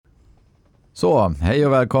Så, hej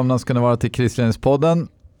och välkomna ska ni vara till Krisledningspodden.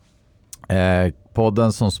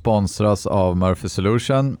 Podden som sponsras av Murphy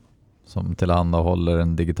Solution som tillhandahåller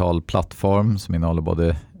en digital plattform som innehåller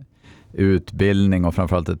både utbildning och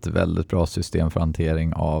framförallt ett väldigt bra system för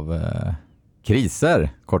hantering av kriser,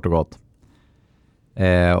 kort och gott.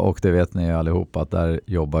 Och det vet ni allihopa att där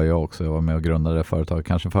jobbar jag också. Jag var med och grundade företag.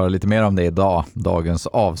 Kanske får höra lite mer om det idag, dagens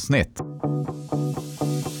avsnitt.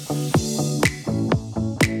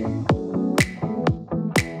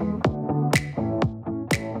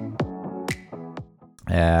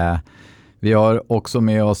 Vi har också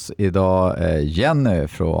med oss idag Jenny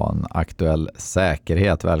från Aktuell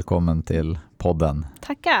Säkerhet. Välkommen till podden.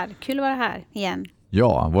 Tackar, kul att vara här igen.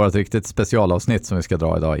 Ja, vårt riktigt specialavsnitt som vi ska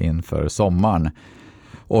dra idag inför sommaren.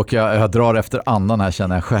 Och jag drar efter andan här,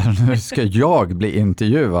 känner jag själv. Nu ska jag bli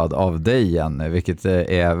intervjuad av dig, Jenny, vilket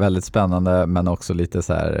är väldigt spännande men också lite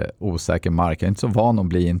så här osäker mark. Jag är inte så van att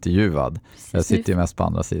bli intervjuad. Precis, jag sitter ju mest på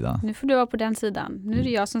andra sidan. Nu får du vara på den sidan. Nu är det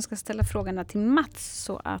jag som ska ställa frågorna till Mats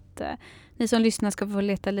så att ni som lyssnar ska få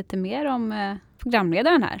leta lite mer om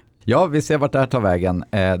programledaren här. Ja, vi ser vart det här tar vägen.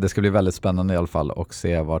 Det ska bli väldigt spännande i alla fall och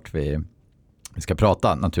se vart vi ska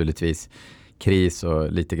prata naturligtvis. Kris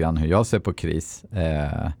och lite grann hur jag ser på kris.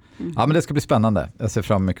 Ja, men det ska bli spännande. Jag ser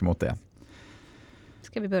fram mycket mot det.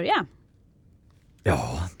 Ska vi börja? Ja,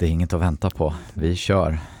 det är inget att vänta på. Vi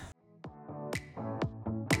kör.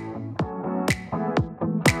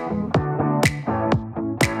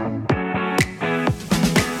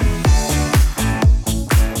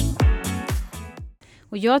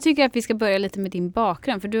 Och jag tycker att vi ska börja lite med din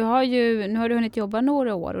bakgrund. För nu har du hunnit jobba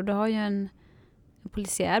några år och du har ju en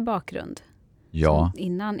polisiär bakgrund. Ja.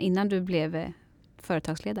 Innan du blev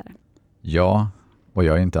företagsledare. Ja, och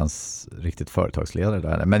jag är inte ens riktigt företagsledare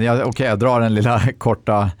där. Men jag drar den lilla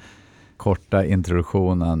korta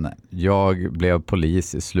introduktionen. Jag blev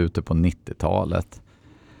polis i slutet på 90-talet.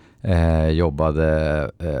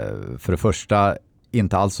 Jobbade för det första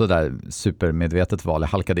inte alls så där supermedvetet val. Jag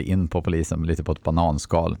halkade in på polisen lite på ett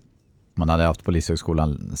bananskal. Man hade haft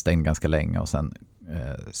polishögskolan stängd ganska länge och sen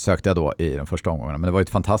sökte jag då i den första omgången. Men det var ett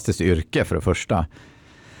fantastiskt yrke för det första.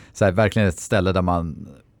 Så här, verkligen ett ställe där man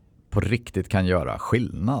på riktigt kan göra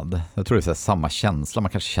skillnad. Jag tror det är så här, samma känsla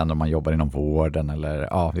man kanske känner om man jobbar inom vården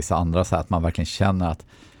eller vissa andra. Så här, att man verkligen känner att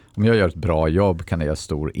om jag gör ett bra jobb kan det göra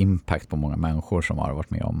stor impact på många människor som har varit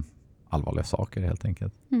med om allvarliga saker helt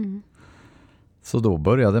enkelt. Mm. Så då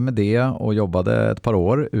började jag med det och jobbade ett par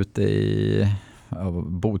år ute i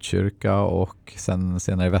Botkyrka och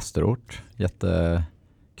senare i Västerort.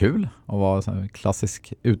 Jättekul att vara en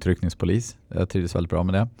klassisk utryckningspolis. Jag trivdes väldigt bra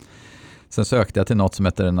med det. Sen sökte jag till något som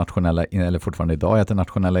heter fortfarande idag heter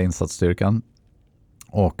Nationella insatsstyrkan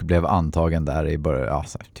och blev antagen där i början,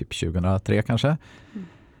 typ 2003 kanske. Mm.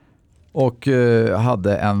 Och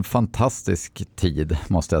hade en fantastisk tid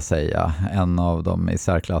måste jag säga. En av de i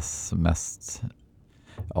särklass mest,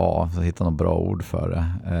 jag hittar något bra ord för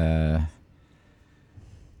det.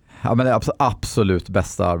 Ja, men det är absolut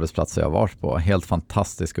bästa arbetsplatser jag har varit på. Helt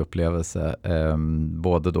fantastisk upplevelse.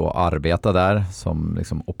 Både då arbeta där som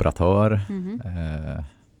liksom operatör.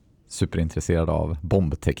 Superintresserad av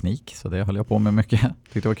bombteknik. Så det höll jag på med mycket.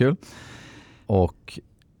 Tyckte det var kul. Och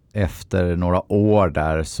efter några år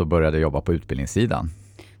där så började jag jobba på utbildningssidan.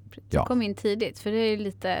 Du kom in tidigt. För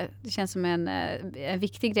det känns som en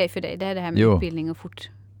viktig grej för dig. Det är det här med utbildning och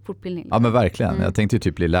fortbildning. Ja men verkligen. Jag tänkte ju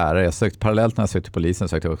typ bli lärare. Jag sökte parallellt när jag sökte till polisen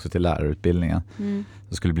sökte jag också till lärarutbildningen.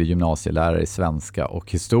 Jag skulle bli gymnasielärare i svenska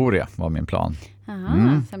och historia var min plan.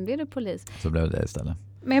 Sen blev du polis. Så blev det istället.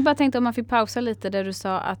 Men jag bara tänkte om man fick pausa lite där du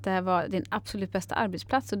sa att det här var din absolut bästa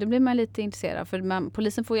arbetsplats. Och det blir man lite intresserad av. För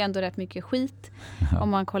polisen får ju ändå rätt mycket skit om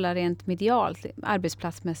man kollar rent medialt,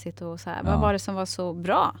 arbetsplatsmässigt och så här. Vad var det som var så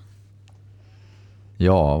bra?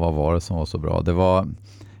 Ja, vad var det som var så bra? Det var...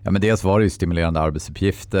 Ja, men dels var det ju stimulerande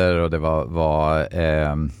arbetsuppgifter och det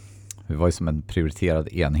vi var ju som en prioriterad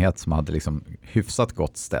enhet som hade liksom hyfsat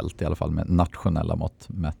gott ställt i alla fall med nationella mått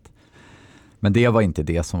mätt. Men det var inte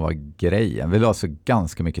det som var grejen. Vi la alltså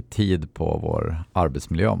ganska mycket tid på vår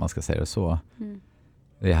arbetsmiljö om man ska säga det så.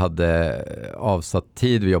 Vi hade avsatt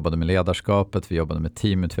tid, vi jobbade med ledarskapet, vi jobbade med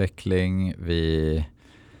teamutveckling, vi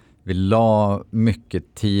la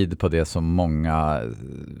mycket tid på det som många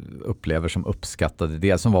upplever som uppskattade.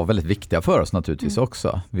 Det som var väldigt viktiga för oss naturligtvis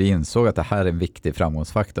också. Vi insåg att det här är en viktig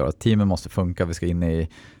framgångsfaktor. Att teamen måste funka, vi ska in i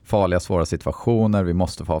farliga, svåra situationer. Vi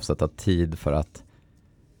måste få avsätta tid för att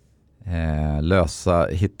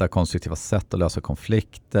hitta konstruktiva sätt att lösa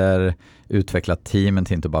konflikter. Utveckla teamen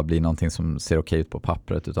till inte bara bli någonting som ser okej ut på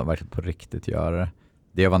pappret utan verkligen på riktigt göra det.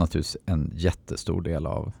 Det var naturligtvis en jättestor del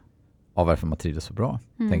av varför man trivdes så bra,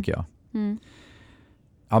 tänker jag.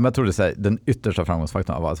 Ja, men jag tror det är så här, den yttersta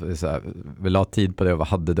framgångsfaktorn var att vi la tid på det och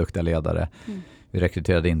hade duktiga ledare. Vi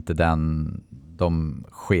rekryterade inte de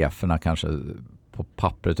cheferna kanske på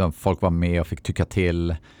papper, utan folk var med och fick tycka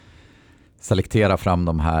till, selektera fram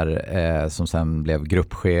de här som sen blev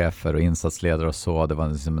gruppchefer och insatsledare och så. Det var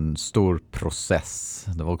liksom en stor process.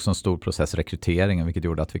 Det var också en stor process rekryteringen, vilket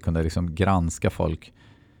gjorde att vi kunde liksom granska folk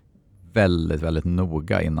väldigt, väldigt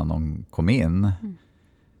noga innan de kom in.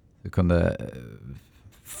 Vi kunde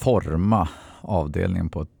forma avdelningen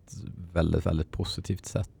på ett väldigt, väldigt positivt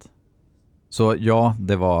sätt. Så ja,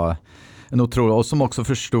 det var en otrolig, och som också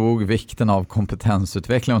förstod vikten av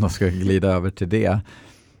kompetensutveckling, om de ska glida över till det.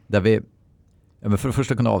 Där vi för det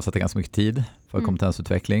första kunde avsätta ganska mycket tid för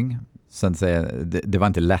kompetensutveckling. Sen det var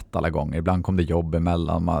inte lätt alla gånger. Ibland kom det jobb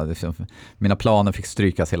emellan. Mina planer fick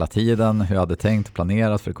strykas hela tiden. Hur jag hade tänkt och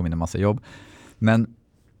planerat, för det kom in en massa jobb. Men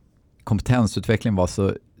kompetensutveckling var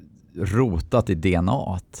så rotat i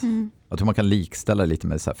DNA-t. Jag tror man kan likställa lite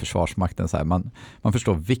med så här Försvarsmakten. Så här, man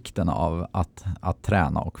förstår vikten av att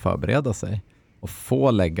träna och förbereda sig. Och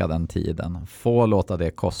få lägga den tiden. Få låta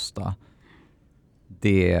det kosta.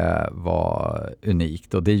 Det var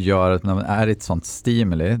unikt, och det gör att när man är i ett sånt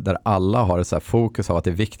stimuli där alla har ett så här fokus av att det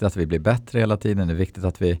är viktigt att vi blir bättre hela tiden, det är viktigt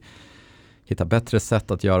att vi hittar bättre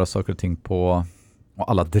sätt att göra saker och ting på, och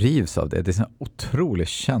alla drivs av det. Det är en otrolig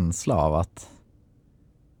känsla av att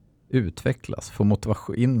utvecklas, få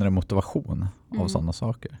inre motivation av sådana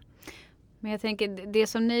saker. Men jag tänker, det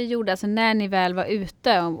som ni gjorde, alltså när ni väl var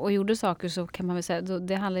ute och gjorde saker, så kan man väl säga,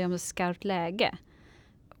 det handlar ju om ett skarpt läge.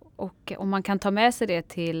 Och om man kan ta med sig det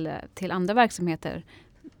till andra verksamheter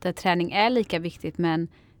där träning är lika viktigt, men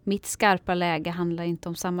mitt skarpa läge handlar inte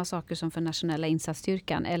om samma saker som för nationella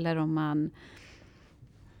insatsstyrkan, eller om man...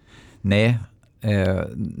 Nej,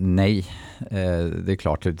 det är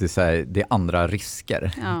klart. Det är andra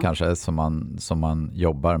risker kanske som man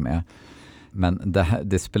jobbar med. Men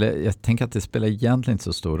jag tänker att det spelar egentligen inte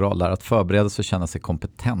så stor roll. Att förbereda sig och känna sig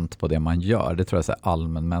kompetent på det man gör, det tror jag är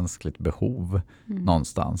allmänmänskligt behov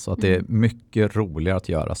någonstans. Och att det är mycket roligare att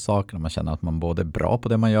göra saker när man känner att man både är bra på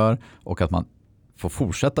det man gör och att man får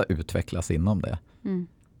fortsätta utvecklas inom det.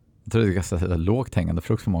 Jag tror det är ganska lågt hängande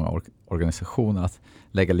frukt för många organisationer att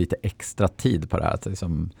lägga lite extra tid på det här. Att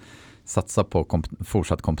liksom satsa på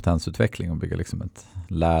fortsatt kompetensutveckling och bygga liksom ett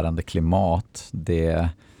lärande klimat. Det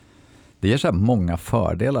ger så här många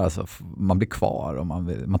fördelar. Alltså, man blir kvar och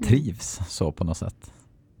man trivs så på något sätt.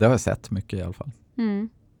 Det har jag sett mycket i alla fall.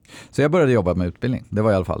 Så jag började jobba med utbildning. Det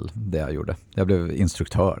var i alla fall det jag gjorde. Jag blev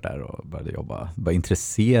instruktör där och började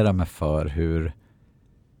intressera mig för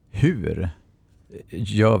hur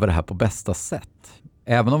gör vi det här på bästa sätt.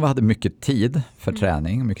 Även om vi hade mycket tid för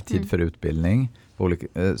träning, mycket tid för utbildning,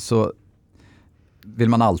 så vill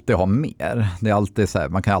man alltid ha mer. Det är alltid så här,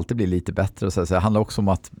 man kan alltid bli lite bättre. Så det handlar också om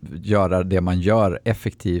att göra det man gör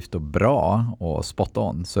effektivt och bra och spot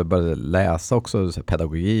on. Så jag började läsa också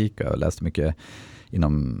pedagogik, och jag läste mycket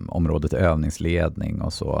inom området övningsledning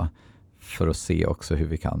och så, för att se också hur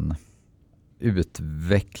vi kan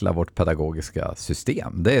utveckla vårt pedagogiska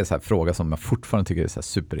system. Det är en så här fråga som jag fortfarande tycker är så här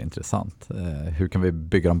superintressant. Hur kan vi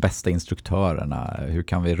bygga de bästa instruktörerna? Hur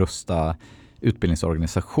kan vi rusta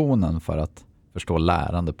utbildningsorganisationen för att förstå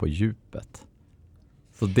lärande på djupet?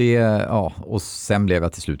 Så och sen blev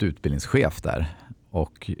jag till slut utbildningschef där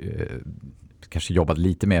och kanske jobbade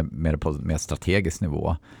lite mer på mer strategisk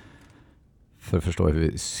nivå för att förstå hur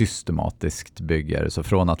vi systematiskt bygger. Så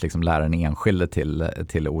från att liksom lära en enskilde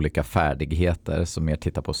till olika färdigheter, som mer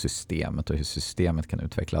tittar på systemet och hur systemet kan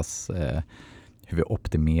utvecklas, hur vi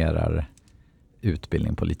optimerar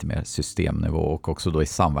utbildning på lite mer systemnivå, och också då i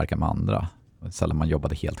samverkan med andra. Sällan man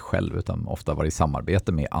jobbade helt själv, utan ofta var det i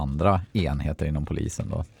samarbete med andra enheter inom polisen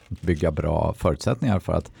då. Bygga bra förutsättningar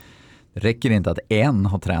för att det räcker inte att en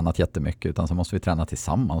har tränat jättemycket, utan så måste vi träna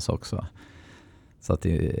tillsammans också. Så att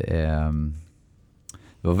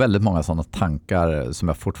det var väldigt många sådana tankar som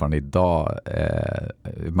jag fortfarande idag,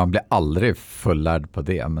 man blir aldrig fullärd på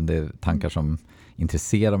det, men det är tankar som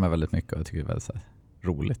intresserar mig väldigt mycket och jag tycker det är väldigt så här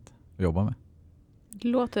roligt att jobba med. Det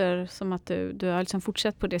låter som att du har liksom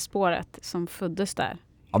fortsatt på det spåret som föddes där.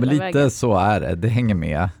 Ja, men lite vägen. Så är det. Det hänger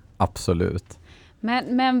med, absolut.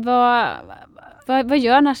 Men vad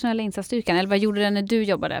gör nationella insatsstyrkan? Eller vad gjorde den när du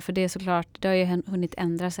jobbade? För det är såklart, det har ju hunnit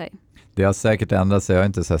ändra sig. Det har säkert ändrat sig. Jag har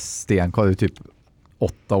inte så här stenkoll. Det är typ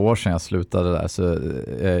 8 år sedan jag slutade där. Så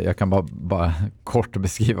jag kan bara kort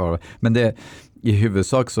beskriva det. Men i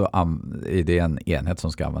huvudsak så är det en enhet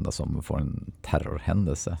som ska användas om vi får en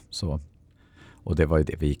terrorhändelse. Och det var ju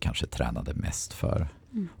det vi kanske tränade mest för.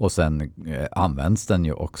 Och sen används den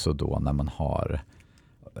ju också då när man har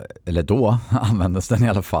eller då användes den i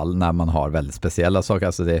alla fall när man har väldigt speciella saker.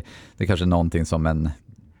 Alltså det är kanske någonting som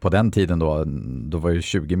på den tiden då var det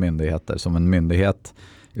 20 myndigheter. Som en myndighet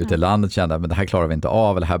ute i landet kände att det här klarar vi inte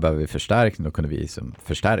av eller här behöver vi förstärkning. Då kunde vi liksom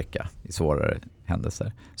förstärka i svårare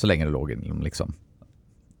händelser. Så länge det låg inom liksom,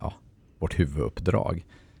 vårt huvuduppdrag.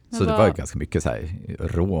 Så det var ju ganska mycket så här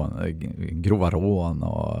grova rån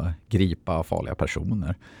och gripa farliga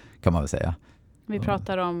personer kan man väl säga. Vi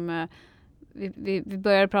pratar om vi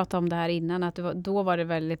började prata om det här innan, att då var det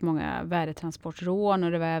väldigt många värdetransportrån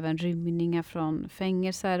och det var även rymningar från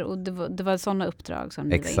fängelser och det var sådana uppdrag som ni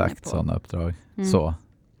var inne på. Exakt, sådana uppdrag. Så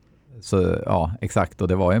ja, exakt. Och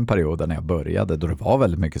det var en period när jag började då det var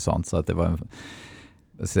väldigt mycket sånt, så att det var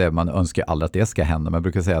man önskar aldrig att det ska hända, men jag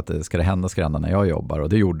brukar säga att ska det hända när jag jobbar, och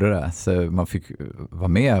det gjorde det. Så man fick vara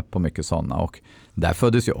med på mycket sådana, och där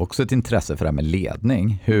föddes ju också ett intresse för det här med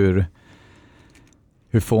ledning. Hur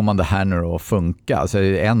får man det här nu att funka? Alltså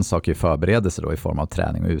en sak är förberedelse då i form av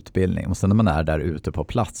träning och utbildning, och sen när man är där ute på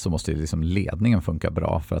plats så måste ju liksom ledningen funka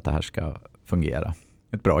bra för att det här ska fungera.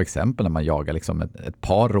 Ett bra exempel när man jagar liksom ett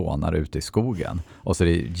par rånare ute i skogen, och så är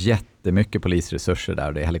det jättemycket polisresurser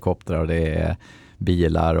där, det är helikoptrar och det är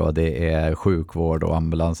bilar och det är sjukvård och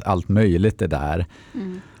ambulans, allt möjligt är där.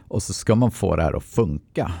 Och så ska man få det här att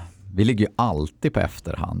funka. Vi ligger ju alltid på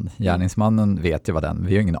efterhand. Gärningsmannen vet ju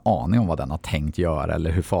vi har ingen aning om vad den har tänkt göra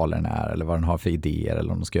eller hur farlig den är eller vad den har för idéer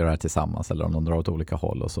eller om de ska göra det tillsammans eller om de drar åt olika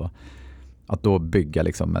håll och så. Att då bygga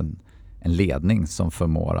liksom en ledning som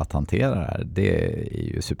förmår att hantera det här, det är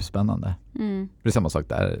ju superspännande. Det är samma sak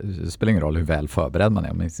där. Det spelar ingen roll hur väl förberedd man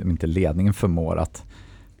är, om inte ledningen förmår att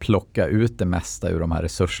plocka ut det mesta ur de här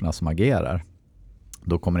resurserna som agerar,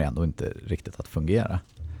 då kommer det ändå inte riktigt att fungera.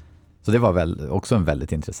 Så det var väl också en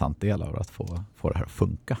väldigt intressant del av att få det här att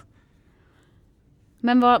funka.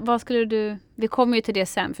 Men vad skulle vi kommer ju till det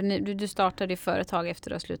sen, för du startade ju företag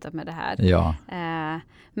efter att ha slutat med det här. Ja.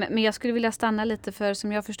 Men jag skulle vilja stanna lite, för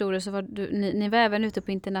som jag förstod det så var ni var även ute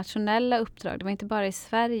på internationella uppdrag, det var inte bara i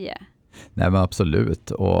Sverige. Nej, men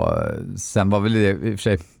absolut. Och sen var väl det i och för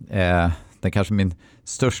sig den kanske min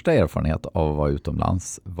största erfarenhet av att vara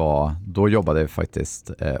utomlands då jobbade jag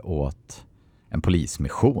faktiskt åt en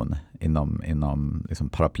polismission inom liksom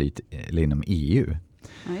paraplyt eller inom EU.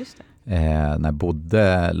 Ja, just det. När jag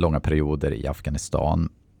bodde långa perioder i Afghanistan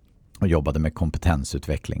och jobbade med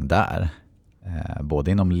kompetensutveckling där.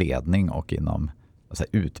 Både inom ledning och inom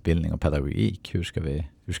utbildning och pedagogik. Hur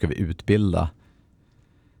ska vi utbilda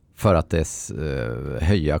för att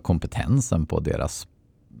höja kompetensen på deras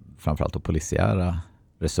framförallt och polisiära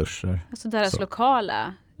resurser. Alltså deras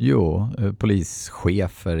lokala? Jo,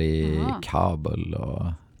 polischefer i Kabul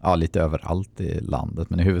och lite överallt i landet,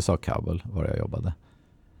 men i huvudsak Kabul var jag jobbade.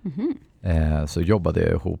 Så jobbade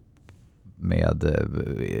jag ihop med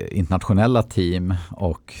internationella team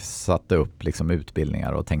och satte upp liksom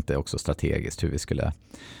utbildningar och tänkte också strategiskt hur vi skulle,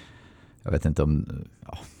 jag vet inte om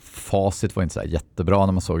facit var inte så här jättebra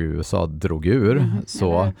när man såg USA drog ur.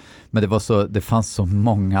 Men det fanns så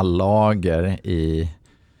många lager i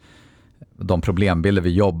de problembilder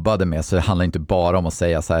vi jobbade med, så det handlar inte bara om att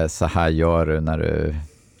säga så här gör du när du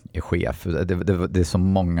är chef. Det är så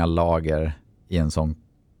många lager i en sån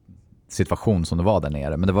situation som det var där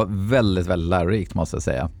nere. Men det var väldigt, väldigt lärorikt måste jag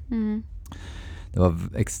säga. Det var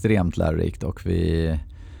extremt lärorikt, och vi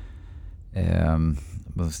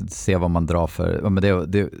se vad man drar för. Men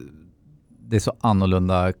det är så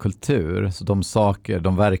annorlunda kultur, så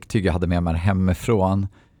de verktyg jag hade med mig hemifrån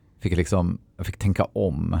jag fick tänka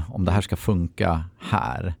om det här ska funka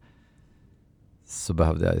här, så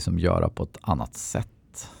behövde jag liksom göra på ett annat sätt.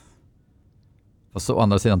 Och så å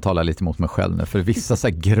andra sidan talar jag lite mot mig själv nu, för vissa så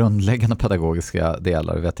här grundläggande pedagogiska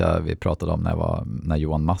delar vet jag vi pratade om när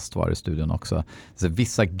Johan Mast var i studion också. Så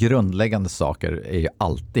vissa grundläggande saker är ju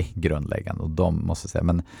alltid grundläggande, och de måste säga,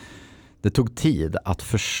 men det tog tid att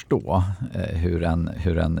förstå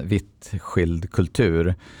hur en vitt skild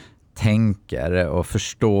kultur tänker och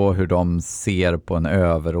förstå hur de ser på en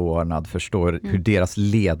överordnad, förstår hur deras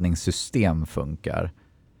ledningssystem funkar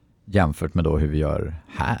jämfört med då hur vi gör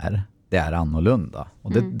här. Det är annorlunda.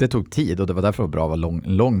 Och det tog tid, och det var därför det var bra att vara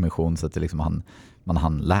lång mission, så att det liksom man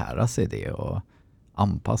hann lära sig det och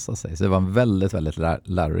anpassa sig. Så det var en väldigt, väldigt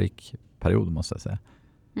lärorik period måste jag säga.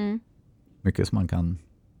 Mycket som man kan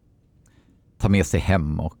ta med sig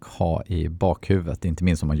hem och ha i bakhuvudet, inte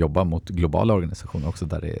minst om man jobbar mot globala organisationer också,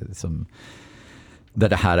 där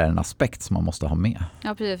det här är en aspekt som man måste ha med.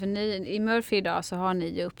 Ja, precis. För i Murphy idag så har ni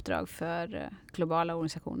ju uppdrag för globala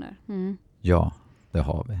organisationer. Ja, det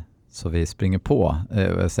har vi. Så vi springer på,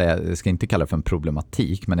 jag ska inte kalla det för en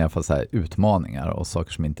problematik, men i alla fall så här utmaningar och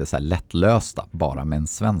saker som inte är så här lättlösta bara med en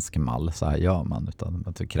svensk mall, så här gör man, utan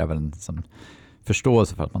att det kräver en som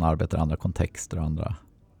förståelse för att man arbetar i andra kontexter och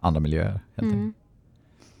andra miljöer. Helt enkelt.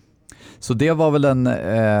 Så det var väl en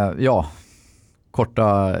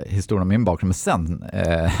korta historia om min bakgrund, men sen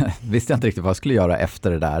visste jag inte riktigt vad jag skulle göra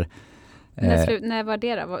efter det där. När var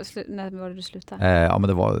det då? När var det du slutade? Men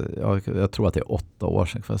det var, jag tror att det är 8 år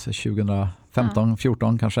sedan, 2015,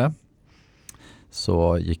 14 kanske.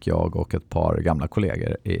 Så gick jag och ett par gamla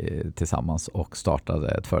kollegor tillsammans och startade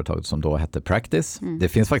ett företag som då hette Practice. Det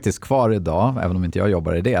finns faktiskt kvar idag, även om inte jag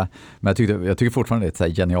jobbar i det. Men jag tycker fortfarande det är ett så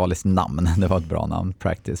här genialiskt namn. Det var ett bra namn,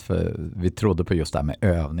 Practice, för vi trodde på just det här med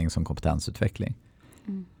övning som kompetensutveckling.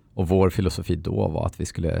 Och vår filosofi då var att vi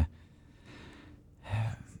skulle...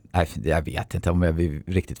 Jag vet inte om vi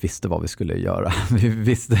riktigt visste vad vi skulle göra. Vi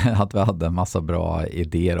visste att vi hade en massa bra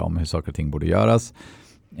idéer om hur saker och ting borde göras.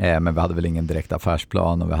 Men vi hade väl ingen direkt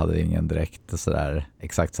affärsplan och vi hade ingen direkt sådär,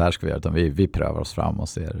 exakt så här ska vi göra, utan vi prövar oss fram och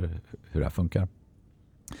ser hur det här funkar.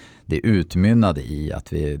 Det utmynnade i att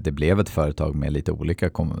det blev ett företag med lite olika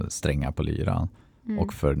strängar på lyran.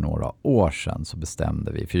 Och för några år sedan så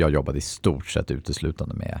bestämde vi, för jag jobbade i stort sett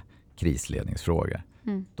uteslutande med krisledningsfrågor.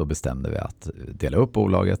 Då bestämde vi att dela upp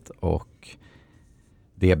bolaget och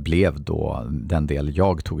det blev då den del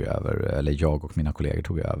jag tog över, eller jag och mina kollegor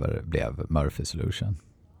tog över, blev Murphy Solution.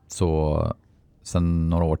 Så sen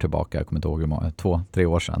några år tillbaka, jag kommer inte ihåg hur många, 2-3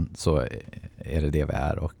 år sedan, så är det vi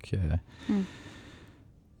är.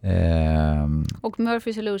 Och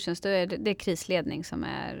Murphy Solutions, då är det krisledning som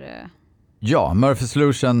är... Ja, Murphy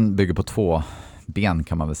Solution bygger på 2 ben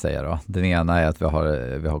kan man väl säga då. Den ena är att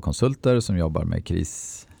vi har konsulter som jobbar med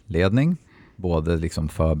krisledning. Både liksom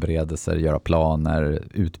förberedelser, göra planer,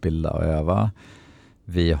 utbilda och öva.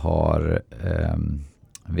 Vi har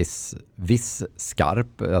viss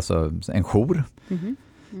skarp, alltså en jour.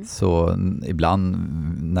 Så ibland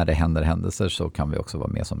när det händer händelser så kan vi också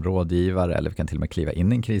vara med som rådgivare, eller vi kan till och med kliva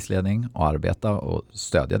in i en krisledning och arbeta och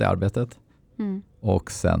stödja det arbetet.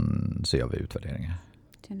 Och sen så gör vi utvärderingar.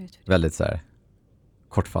 Väldigt så här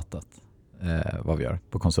kortfattat vad vi gör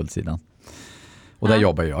på konsultsidan. Och där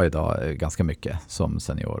jobbar jag idag ganska mycket som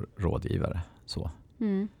senior rådgivare. Så.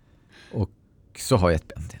 Och så har jag ett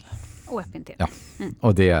ben till. Och ett ben till. Ja.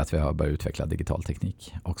 Och det är att vi har börjat utveckla digital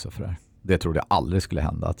teknik också för det här. Det trodde jag aldrig skulle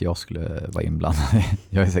hända, att jag skulle vara inblandad.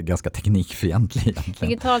 Jag är ganska teknikfientlig egentligen.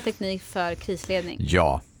 Digital teknik för krisledning.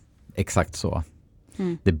 Ja, exakt så.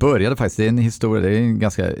 Det började faktiskt, det är en historia,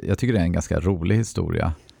 jag tycker det är en ganska rolig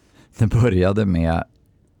historia. Det började med,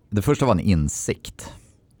 det första var en insikt.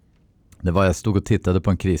 Det var, jag stod och tittade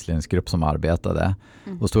på en krisledningsgrupp som arbetade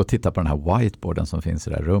och stod och tittade på den här whiteboarden som finns i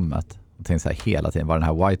det här rummet. Och tänkte så här hela tiden, var den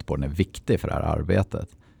här whiteboarden är viktig för det här arbetet.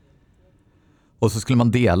 Och så skulle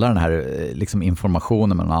man dela den här liksom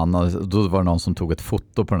informationen med någon annan. Då var det någon som tog ett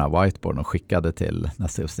foto på den här whiteboarden och skickade till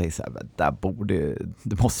nästa och säger så här,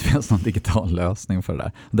 det måste finnas någon digital lösning för det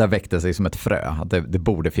där. Där väckte sig som ett frö, att det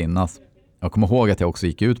borde finnas. Jag kommer ihåg att jag också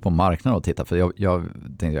gick ut på marknaden och tittade, för jag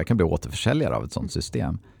tänkte jag kan bli återförsäljare av ett sånt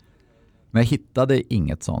system. Men jag hittade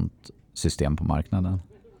inget sånt system på marknaden.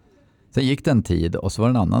 Sen gick det en tid och så var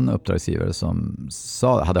det en annan uppdragsgivare som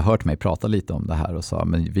hade hört mig prata lite om det här och sa,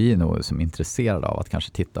 men vi är nog som intresserade av att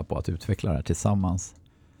kanske titta på att utveckla det här tillsammans.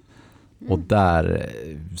 Och där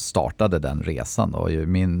startade den resan då.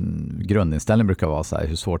 Min grundinställning brukar vara så här,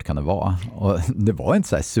 hur svårt kan det vara? Och det var inte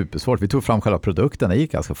så här supersvårt. Vi tog fram själva produkten, det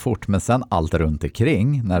gick ganska fort. Men sen allt runt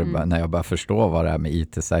omkring, när jag började förstå vad det är med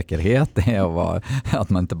IT-säkerhet är och att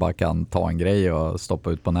man inte bara kan ta en grej och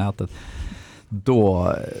stoppa ut på nätet.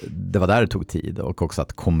 Det var där det tog tid, och också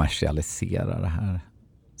att kommersialisera det här.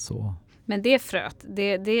 Så. Men det är fröt. Det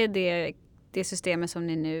är det systemet som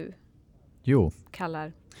ni nu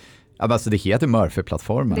kallar... Ja, alltså det heter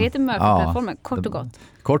Murphy-plattformen. Det heter Murphy-plattformen, kort och gott.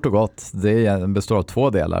 Kort och gott. Det består av 2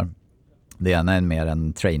 delar. Det ena är mer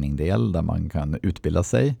en trainingdel där man kan utbilda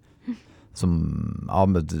sig.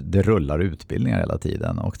 Det rullar utbildningar hela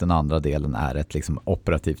tiden. Och den andra delen är ett liksom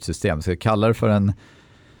operativt system. Så jag kallar det för en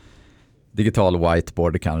digital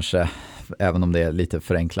whiteboard kanske, även om det är lite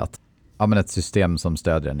förenklat. Ja, men ett system som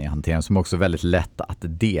stödjer den i hanteringen, som också är väldigt lätt att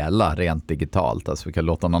dela rent digitalt. Alltså vi kan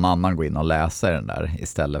låta någon annan gå in och läsa den där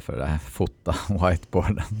istället för det här fota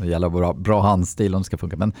whiteboarden. Det gäller bra handstil om det ska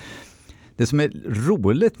funka. Men det som är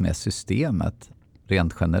roligt med systemet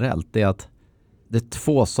rent generellt är att det är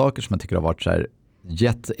 2 saker som jag tycker har varit så här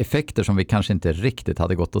gett effekter som vi kanske inte riktigt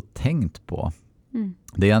hade gått och tänkt på.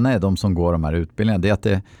 Det ena är de som går de här utbildningarna. Det är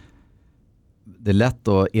att det är lätt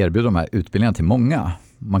att erbjuda de här utbildningarna till många.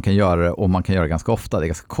 Man kan göra det och man kan göra det ganska ofta. Det är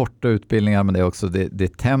ganska korta utbildningar, men det är också det är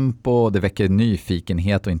tempo, det väcker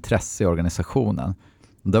nyfikenhet och intresse i organisationen.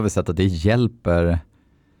 Då har vi sett att det hjälper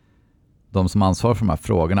de som ansvarar för de här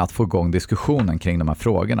frågorna att få igång diskussionen kring de här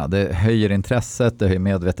frågorna. Det höjer intresset, det höjer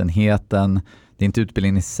medvetenheten. Det är inte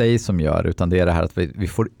utbildningen i sig som gör, utan det är det här att vi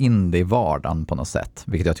får in det i vardagen på något sätt,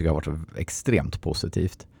 vilket jag tycker har varit extremt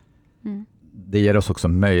positivt. Mm. Det ger oss också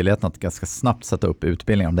möjligheten att ganska snabbt sätta upp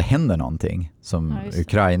utbildning om det händer någonting. Som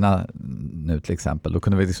Ukraina nu till exempel. Då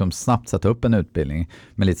kunde vi liksom snabbt sätta upp en utbildning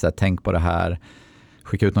med lite så här, tänk på det här,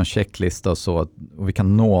 skicka ut någon checklista och så. Och vi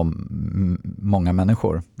kan nå många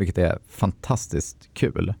människor, vilket är fantastiskt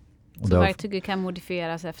kul. Så verktyget kan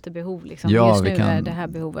modifieras efter behov liksom. Ja, just nu är det här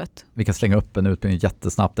behovet. Vi kan slänga upp en utbildning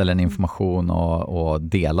jättesnabbt eller en information och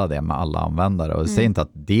dela det med alla användare. Och säg inte att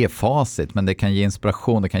det är facit, men det kan ge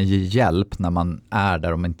inspiration, det kan ge hjälp när man är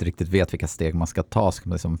där och man inte riktigt vet vilka steg man ska ta. Så kan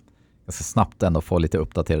man liksom ganska snabbt ändå få lite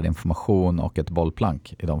uppdaterad information och ett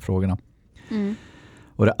bollplank i de frågorna. Mm.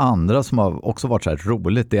 Och det andra som har också varit så här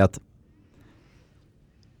roligt är att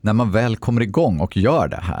när man väl kommer igång och gör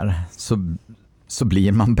det här så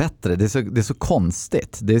blir man bättre. Det är så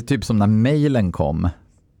konstigt. Det är typ som när mejlen kom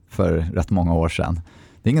för rätt många år sedan.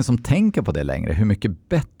 Det är ingen som tänker på det längre, hur mycket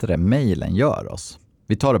bättre mejlen gör oss.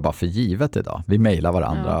 Vi tar det bara för givet idag. Vi mejlar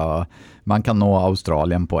varandra. Ja. Man kan nå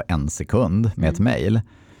Australien på 1 sekund med ett mejl.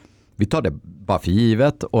 Vi tar det bara för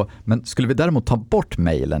givet. Men skulle vi däremot ta bort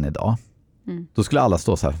mejlen idag, då skulle alla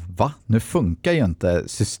stå så här, va? Nu funkar ju inte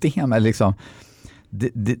systemet. Liksom,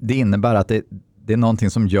 det innebär att det är någonting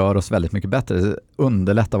som gör oss väldigt mycket bättre. Det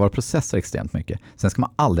underlättar våra processer extremt mycket. Sen ska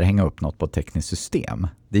man aldrig hänga upp något på ett tekniskt system.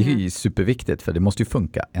 Det är ju superviktigt, för det måste ju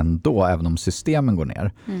funka ändå, även om systemen går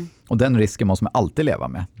ner. Och den risken måste man alltid leva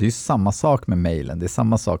med. Det är ju samma sak med mejlen. Det är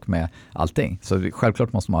samma sak med allting. Så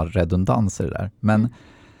självklart måste man ha redundanser där. Men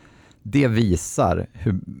det visar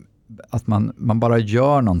att man bara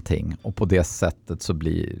gör någonting och på det sättet så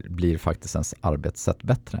blir faktiskt ens arbetssätt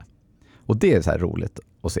bättre. Och det är så här roligt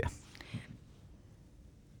att se.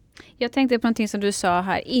 Jag tänkte på någonting som du sa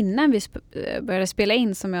här innan vi började spela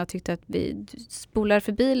in, som jag tyckte att vi spolar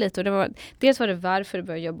förbi lite. Och dels var det varför du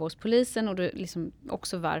började jobba hos polisen, och du liksom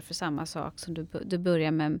också varför samma sak som du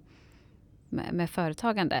började med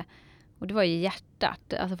företagande. Och det var ju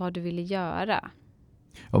hjärtat, alltså vad du ville göra.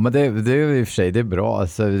 Ja, men det är i och för sig det är bra.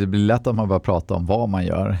 Alltså, det blir lätt att man bara pratar om vad man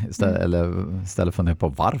gör istället för att fundera på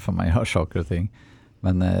varför man gör saker och ting.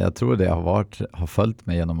 Men jag tror det har följt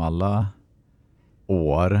mig genom alla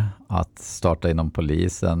år att starta inom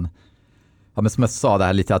polisen. Ja, men som jag sa, det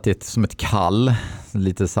här lite att det är som ett kall.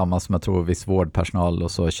 Lite samma som jag tror viss vårdpersonal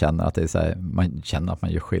och så känner att det är så här, man känner att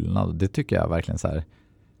man gör skillnad. Det tycker jag verkligen så här,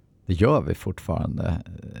 det gör vi fortfarande.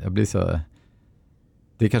 Jag blir så,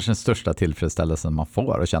 det är kanske den största tillfredsställelsen man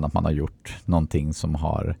får, att känna att man har gjort någonting som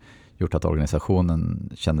har gjort att organisationen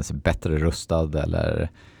känner sig bättre rustad, eller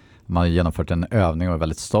man har genomfört en övning och är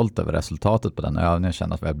väldigt stolt över resultatet på den övningen och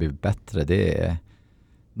känner att vi har blivit bättre. Det är,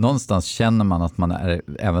 någonstans känner man att man är,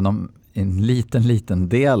 även om en liten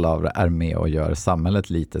del av det är med och gör samhället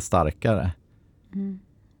lite starkare.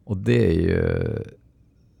 Och det är ju,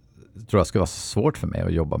 tror jag skulle vara svårt för mig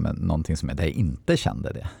att jobba med någonting som jag inte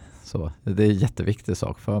kände det. Så det är en jätteviktig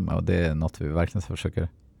sak för mig, och det är något vi verkligen försöker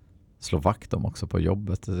slå vakt om också på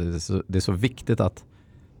jobbet. Det är så viktigt att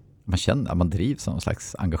man känner att man drivs av någon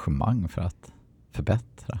slags engagemang för att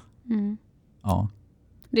förbättra. Ja.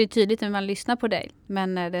 Det är tydligt när man lyssnar på dig,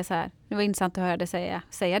 men det är så här, det var intressant att höra dig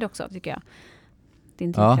säga det också, tycker jag.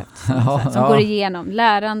 Din drivkraft som går igenom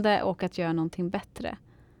lärande och att göra någonting bättre.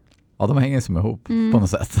 Ja, de hänger som ihop på något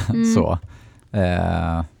sätt. Så.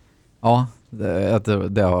 Ja,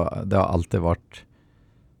 det har alltid varit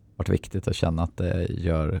viktigt att känna att det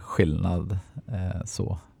gör skillnad.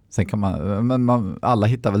 Så. Sen kan man alla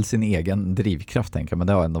hittar väl sin egen drivkraft, tänker jag, men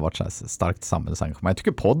det har ändå varit så här starkt samhällsengagemang. Jag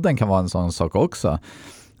tycker podden kan vara en sån sak också.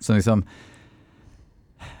 Så liksom,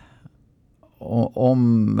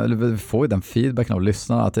 eller vi får ju den feedbacken av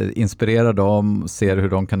lyssnarna, att det inspirerar dem, ser hur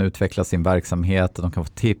de kan utveckla sin verksamhet, de kan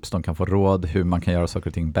få tips, de kan få råd hur man kan göra saker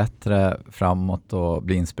och ting bättre framåt och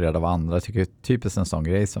bli inspirerad av andra. Jag tycker det är typiskt en sån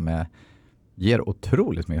grej som ger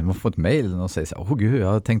otroligt mycket. Man får ett mejl och säger så här, gud,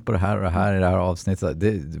 jag har tänkt på det här och det här i det här avsnittet.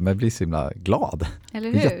 Man blir så himla glad. Eller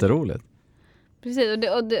hur? Det är jätteroligt. Precis,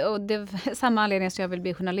 och det är samma anledning som jag vill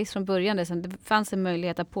bli journalist från början. Det fanns en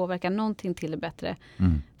möjlighet att påverka någonting till det bättre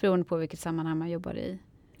beroende på vilket sammanhang man jobbar i.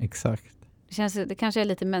 Exakt. Det kanske är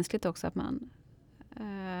lite mänskligt också att man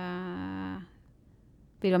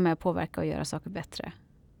vill vara med och påverka och göra saker bättre.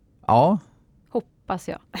 Ja. Hoppas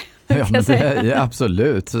jag. Ja, men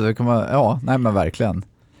absolut. Så det kommer, men verkligen.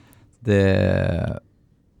 Det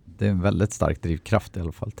det är en väldigt stark drivkraft i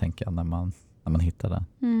alla fall, tänker jag, när man hittar den.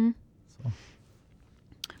 Så.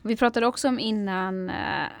 Vi pratade också om innan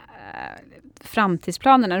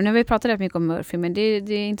framtidsplanerna. Nu har vi pratat rätt mycket om Murphy, men det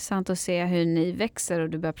är intressant att se hur ni växer och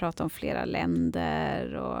du börjar prata om flera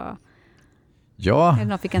länder. Och Ja. Är det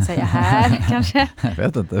något vi kan säga här kanske? Jag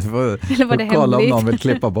vet inte. Eller var det kolla hemligt? om någon vill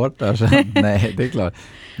klippa bort det här. Nej, det är klart.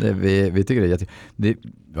 Vi tycker det är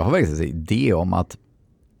jag har verkligen en idé om att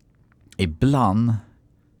ibland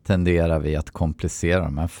tenderar vi att komplicera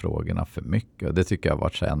de här frågorna för mycket. Och det tycker jag har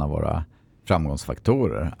varit en av våra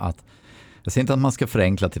framgångsfaktorer. Att jag ser inte att man ska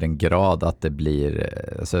förenkla till den grad att det blir...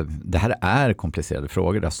 Alltså, det här är komplicerade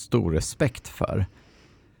frågor. Det har stor respekt för.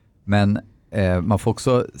 Men man får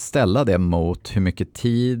också ställa det mot hur mycket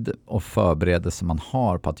tid och förberedelse man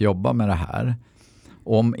har på att jobba med det här.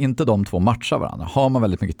 Om inte de två matchar varandra, har man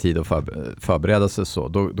väldigt mycket tid att förbereda sig så,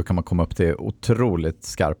 då kan man komma upp till otroligt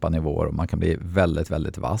skarpa nivåer och man kan bli väldigt,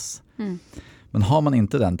 väldigt vass. Men har man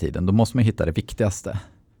inte den tiden, då måste man hitta det viktigaste.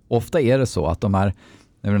 Ofta är det så att den här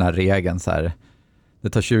regeln så här, det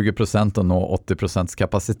tar 20% att nå 80%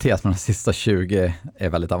 kapacitet, men de sista 20 är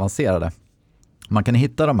väldigt avancerade. Man kan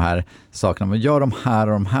hitta de här sakerna, men gör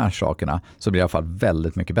de här sakerna så blir det i alla fall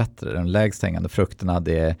väldigt mycket bättre. De lägst hängande frukterna,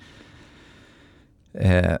 det är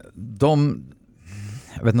jag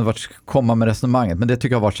vet inte vart jag ska komma med resonemanget, men det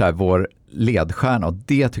tycker jag har varit så här vår ledstjärna, och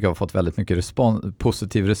det tycker jag har fått väldigt mycket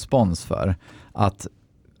positiv respons för. Att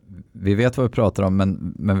vi vet vad vi pratar om,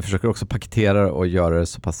 men vi försöker också paketera och göra det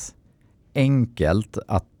så pass enkelt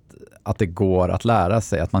att det går att lära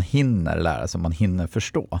sig, att man hinner lära sig, man hinner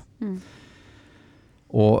förstå.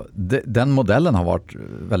 Och den modellen har varit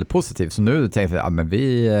väldigt positiv. Så nu tänker jag att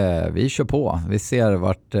vi kör på. Vi ser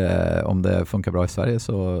om det funkar bra i Sverige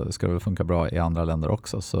så ska det väl funka bra i andra länder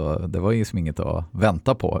också. Så det var liksom inget att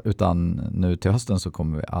vänta på. Utan nu till hösten så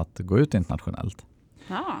kommer vi att gå ut internationellt.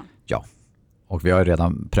 Ja. Och vi har ju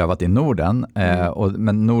redan prövat i Norden.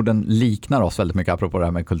 Men Norden liknar oss väldigt mycket apropå det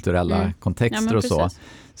här med kulturella kontexter och så.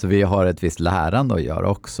 Så vi har ett visst lärande att göra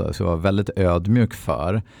också. Så jag var väldigt ödmjuk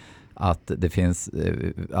för att det finns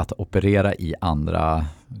att operera i andra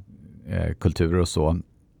kulturer och så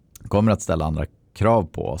kommer att ställa andra krav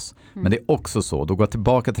på oss. Men det är också så, då går jag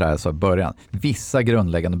tillbaka till det här så i början. Vissa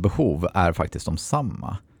grundläggande behov är faktiskt de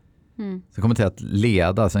samma. Så det kommer till att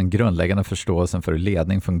leda, alltså en grundläggande förståelsen för hur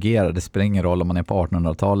ledning fungerar. Det spelar ingen roll om man är på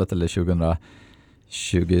 1800-talet eller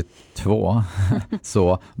 2022.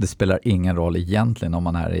 Så det spelar ingen roll egentligen om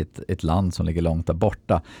man är i ett land som ligger långt där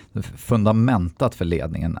borta. Fundamentat för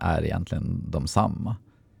ledningen är egentligen de samma.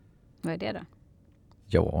 Vad är det då?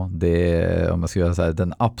 Ja, det är, om man ska göra så här,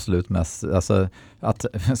 den absolut mest, alltså att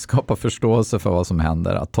skapa förståelse för vad som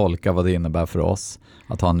händer, att tolka vad det innebär för oss,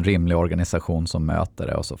 att ha en rimlig organisation som möter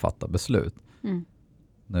det och så fatta beslut.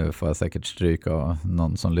 Nu får jag säkert stryka av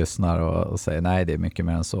någon som lyssnar och säger nej, det är mycket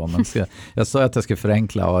mer än så. Men jag sa att jag ska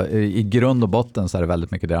förenkla, och i grund och botten så är det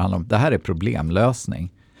väldigt mycket det handlar om. Det här är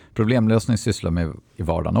problemlösning. Problemlösning sysslar med i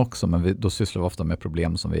vardagen också, men då sysslar vi ofta med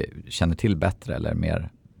problem som vi känner till bättre eller är mer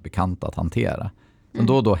bekanta att hantera. Men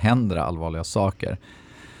då händer det allvarliga saker.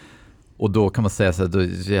 Och då kan man säga så att det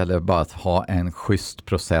gäller bara att ha en schysst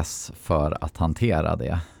process för att hantera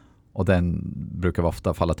det. Och den brukar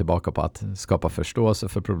ofta falla tillbaka på att skapa förståelse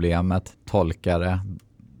för problemet, tolka det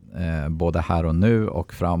både här och nu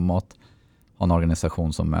och framåt. Ha en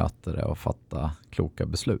organisation som möter det och fatta kloka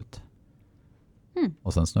beslut.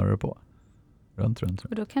 Och sen snurrar det på. Runt.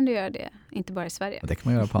 Och då kan du göra det, inte bara i Sverige. Det kan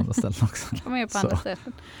man göra på andra ställen också.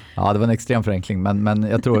 Ja, det var en extrem förenkling. Men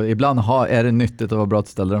jag tror ibland är det nyttigt att vara bra att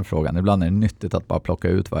ställa den frågan. Ibland är det nyttigt att bara plocka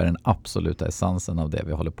ut vad är den absoluta essensen av det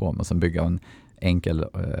vi håller på med. Och sen bygga en enkel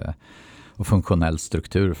och funktionell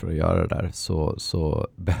struktur för att göra det där. Så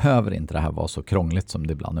behöver inte det här vara så krångligt som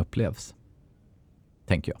det ibland upplevs.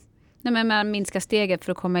 Tänker jag. Nej, men man minskar steget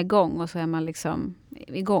för att komma igång, och så är man liksom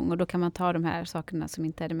igång, och då kan man ta de här sakerna som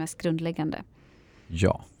inte är det mest grundläggande.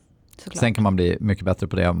 Ja. Såklart. Sen kan man bli mycket bättre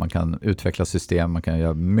på det. Man kan utveckla system, man kan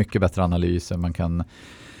göra mycket bättre analyser, man kan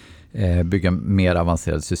bygga mer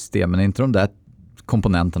avancerade system. Men inte de där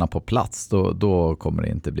komponenterna på plats, då kommer det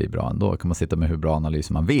inte bli bra ändå. Kan man sitta med hur bra analys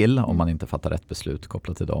man vill om man inte fattar rätt beslut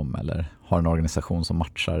kopplat till dem eller har en organisation som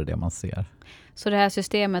matchar det man ser. Så det här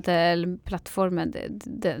systemet eller plattformen,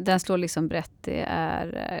 den slår liksom brett. Det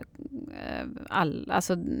är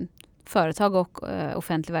alltså företag och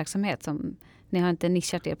offentlig verksamhet som ni har inte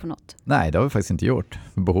nischat er på något? Nej, det har vi faktiskt inte gjort.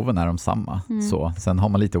 Behoven är de samma. Så. Sen har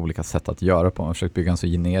man lite olika sätt att göra på. Man har försökt bygga en så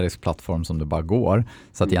generisk plattform som det bara går.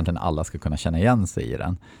 Så att egentligen alla ska kunna känna igen sig i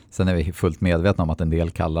den. Sen är vi fullt medvetna om att en del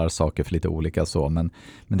kallar saker för lite olika så. Men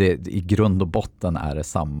det, i grund och botten är det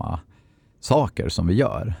samma saker som vi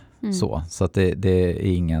gör. Så att det är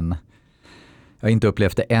ingen... Jag har inte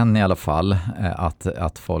upplevt det än i alla fall,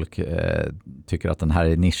 att folk tycker att den här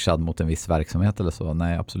är nischad mot en viss verksamhet eller så.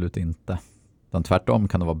 Nej, absolut inte. Men tvärtom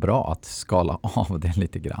kan det vara bra att skala av det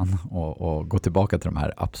lite grann och gå tillbaka till de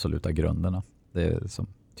här absoluta grunderna. Det är som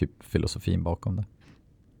typ filosofin bakom det.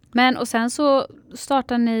 Men och sen så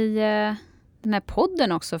startar ni den här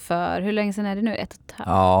podden också för, hur länge sedan är det nu? 1,5?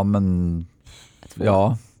 Ja, men...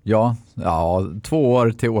 2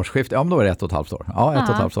 år till årsskiftet. Ja, men då är det 1,5 år. Ja,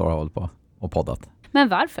 1,5 år har jag hållit på och poddat. Men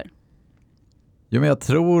varför? Jo, men jag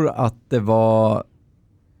tror att det var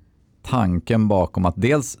tanken bakom att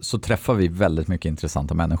dels så träffar vi väldigt mycket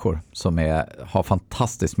intressanta människor som har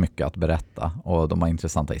fantastiskt mycket att berätta och de har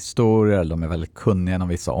intressanta historier, eller de är väldigt kunniga inom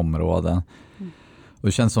vissa områden. Och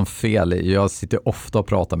det känns som fel. Jag sitter ofta och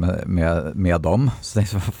pratar med dem. Så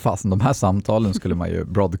tänkte jag, fast de här samtalen skulle man ju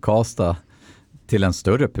broadcasta till en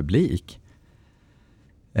större publik.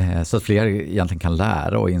 Så att fler egentligen kan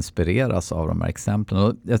lära och inspireras av de här exemplen.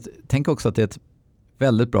 Och jag tänker också att det är ett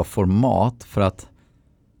väldigt bra format för att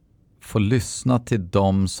få lyssna till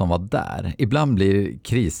de som var där. Ibland blir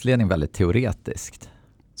krisledning väldigt teoretiskt.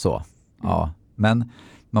 Så, ja. Men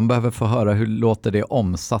man behöver få höra hur låter det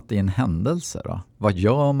omsatt i en händelse då? Vad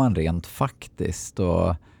gör man rent faktiskt?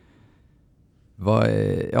 Och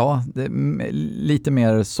det är lite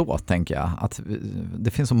mer så tänker jag. Att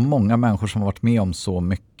det finns så många människor som har varit med om så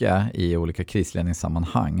mycket i olika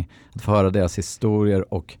krisledningssammanhang. Att få höra deras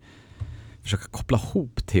historier och försöka koppla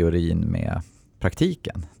ihop teorin med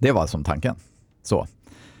praktiken. Det var som tanken. Så.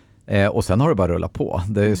 Och sen har det bara rullat på.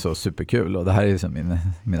 Det är så superkul och det här är liksom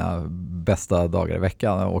mina bästa dagar i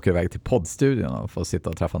veckan. Jag åker iväg till poddstudion och får sitta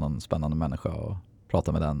och träffa någon spännande människa och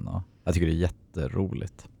prata med den. Och jag tycker det är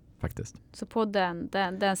jätteroligt faktiskt. Så podden,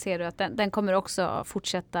 den ser du att den kommer också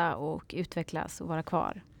fortsätta och utvecklas och vara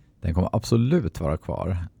kvar? Den kommer absolut vara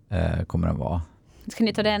kvar. Kommer den vara. Ska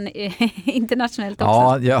ni ta den internationellt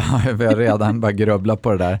också? Ja, vi har redan börjat grubbla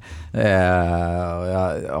på det där.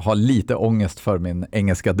 Jag har lite ångest för min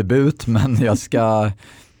engelska debut, men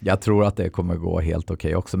jag tror att det kommer gå helt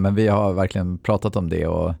okej också. Men vi har verkligen pratat om det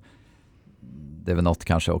och det är väl något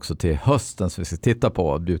kanske också till hösten så vi ska titta på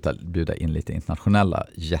och bjuda in lite internationella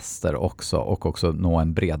gäster också och också nå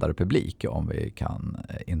en bredare publik om vi kan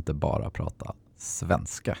inte bara prata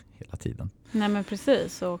svenska hela tiden. Nej men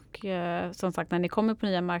precis och som sagt när ni kommer på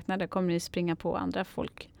nya marknader kommer ni springa på andra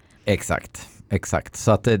folk. Exakt.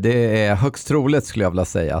 Så att det är högst troligt skulle jag vilja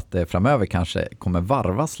säga att det framöver kanske kommer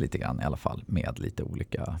varvas lite grann i alla fall med lite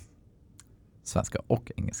olika svenska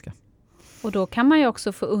och engelska. Och då kan man ju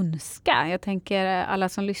också få önska. Jag tänker alla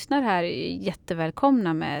som lyssnar här är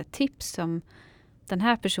jättevälkomna med tips som den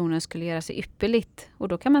här personen skulle göra sig ypperligt. Och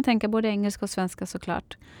då kan man tänka både engelska och svenska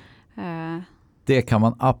såklart. Det kan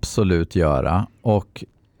man absolut göra och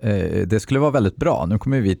det skulle vara väldigt bra. Nu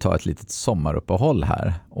kommer vi ta ett litet sommaruppehåll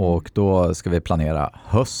här och då ska vi planera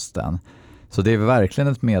hösten. Så det är verkligen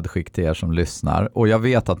ett medskick till er som lyssnar och jag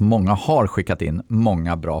vet att många har skickat in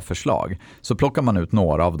många bra förslag. Så plockar man ut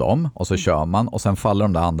några av dem och så kör man och sen faller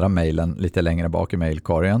de där andra mejlen lite längre bak i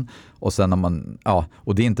mejlkorgen och sen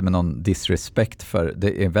och det är inte med någon disrespect för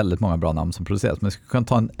det är väldigt många bra namn som produceras men vi ska kunna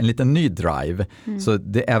ta en liten ny drive. Så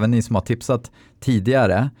det är även ni som har tipsat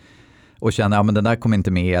tidigare och känner men den där kom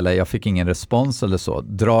inte med eller jag fick ingen respons eller så,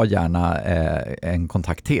 dra gärna en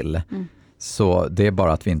kontakt till. Så det är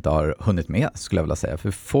bara att vi inte har hunnit med skulle jag vilja säga. För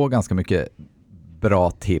vi får ganska mycket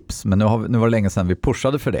bra tips. Men nu var det länge sedan vi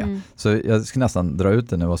pushade för det. Så jag ska nästan dra ut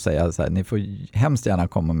det nu och säga så här, ni får hemskt gärna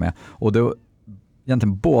komma med. Och då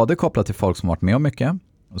egentligen både kopplat till folk som har varit med om mycket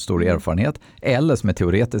och stor erfarenhet. Eller som är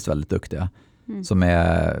teoretiskt väldigt duktiga. Som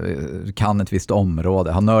kan ett visst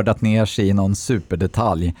område. Har nördat ner sig i någon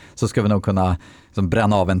superdetalj. Så ska vi nog kunna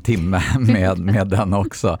bränna av en timme med den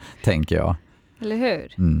också, tänker jag. Eller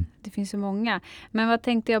hur? Det finns så många. Men vad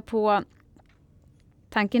tänkte jag på?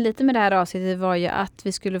 Tanken lite med det här avsnittet var ju att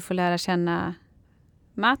vi skulle få lära känna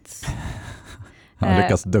Mats. Han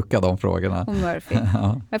lyckas ducka de frågorna. Och Murphy.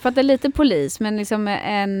 Jag pratar lite polis, men liksom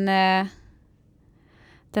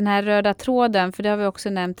den här röda tråden, för det har vi också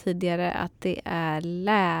nämnt tidigare att det är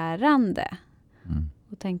lärande.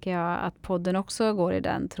 Då tänker jag att podden också går i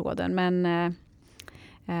den tråden. Men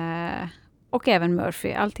och även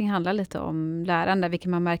Murphy. Allting handlar lite om lärande, vilket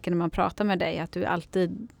man märker när man pratar med dig. Att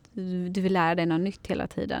du vill lära dig något nytt hela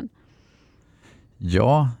tiden.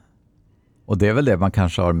 Ja, och det är väl det man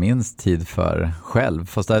kanske har minst tid för själv.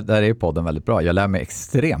 Fast där är podden väldigt bra. Jag lär mig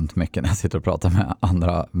extremt mycket när jag sitter och pratar med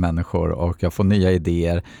andra människor. Och jag får nya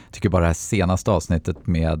idéer. Jag tycker bara det här senaste avsnittet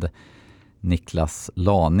med Niklas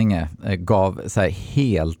Laninge gav så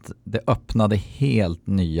här det öppnade helt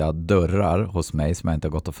nya dörrar hos mig som jag inte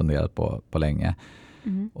har gått och funderat på länge.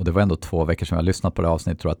 Och det var ändå 2 veckor sedan jag lyssnat på det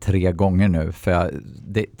avsnittet, tror jag 3 gånger nu. För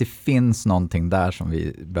det finns någonting där som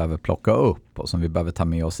vi behöver plocka upp och som vi behöver ta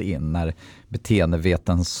med oss in när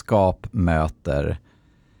beteendevetenskap möter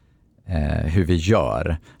hur vi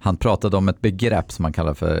gör. Han pratade om ett begrepp som man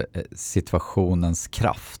kallar för situationens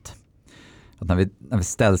kraft. Att när vi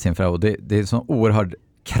ställs inför, och det är så oerhörd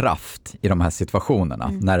kraft i de här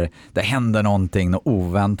situationerna. När det händer någonting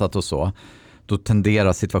oväntat och så, då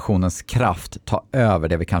tenderar situationens kraft ta över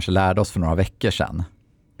det vi kanske lärde oss för några veckor sedan.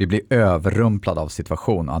 Vi blir överrumplade av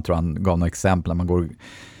situationen. Jag tror han gav några exempel. När man går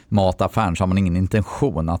mataffären så har man ingen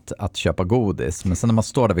intention att köpa godis. Men sen när man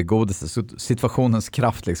står där vid godiset så situationens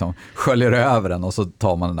kraft liksom sköljer över den och så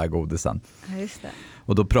tar man den där godisen. Ja, just det.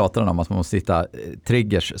 Och då pratar han om att man måste hitta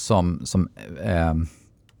triggers som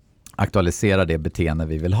aktualiserar det beteende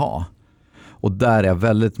vi vill ha. Och där är jag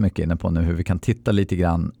väldigt mycket inne på nu hur vi kan titta lite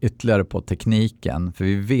grann ytterligare på tekniken. För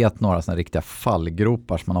vi vet några sådana riktiga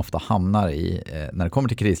fallgropar som man ofta hamnar i när det kommer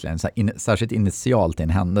till krislägen. Särskilt initialt i en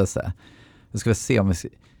händelse. Nu ska vi se om vi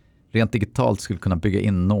rent digitalt skulle kunna bygga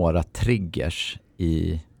in några triggers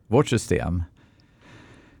i vårt system.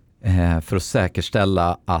 För att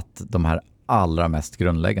säkerställa att de här allra mest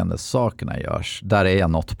grundläggande sakerna görs. Där är jag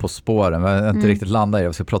något på spåren. Jag har inte riktigt landat i det.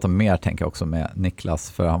 Jag ska prata mer, tänker jag också, med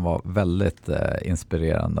Niklas, för han var väldigt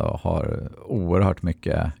inspirerande och har oerhört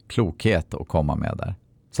mycket klokhet att komma med där.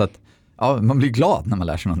 Så att man blir glad när man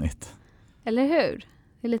lär sig något nytt. Eller hur?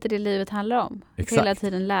 Det är lite det livet handlar om. Exakt. Hela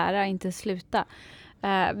tiden lära, inte sluta.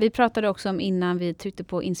 Vi pratade också om, innan vi tryckte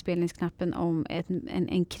på inspelningsknappen, om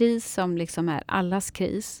en kris som liksom är allas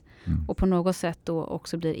kris. Och på något sätt då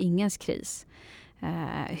också blir ingens kris.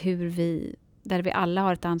 Där vi alla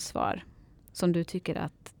har ett ansvar som du tycker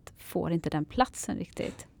att får inte den platsen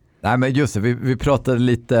riktigt. Nej, men just det, vi pratade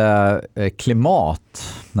lite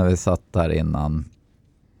klimat när vi satt där innan.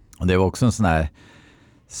 Och det var också en sån här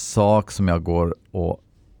sak som jag går och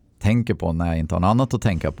tänker på när jag inte har något annat att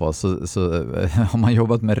tänka på. Så har man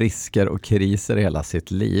jobbat med risker och kriser hela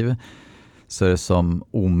sitt liv, så är det som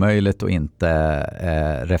omöjligt att inte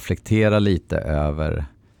reflektera lite över.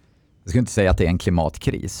 Jag skulle inte säga att det är en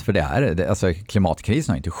klimatkris, för det är det. Alltså,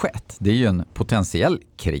 klimatkrisen har inte skett. Det är ju en potentiell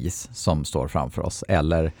kris som står framför oss.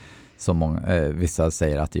 Eller som vissa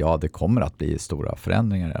säger att det kommer att bli stora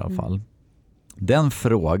förändringar i alla fall. Den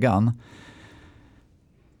frågan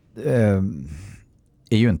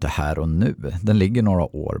är ju inte här och nu. Den ligger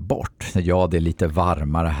några år bort. Ja, det är lite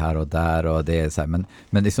varmare här och där och det är så här,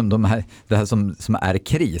 men liksom det här som är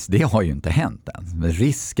kris, det har ju inte hänt än. Men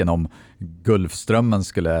risken om Golfströmmen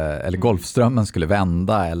skulle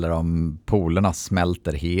vända, eller om polerna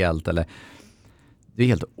smälter helt, eller det är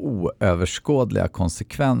helt oöverskådliga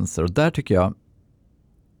konsekvenser. Och där tycker jag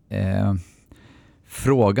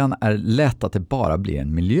frågan är lätt att det bara blir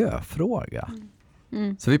en miljöfråga.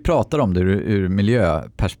 Så vi pratar om det ur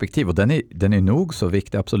miljöperspektiv, och den är nog så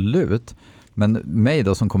viktig, absolut. Men mig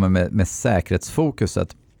då som kommer med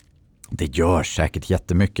säkerhetsfokuset, det gör säkert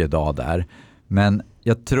jättemycket idag där. Men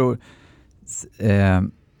jag tror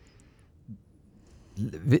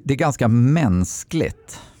det är ganska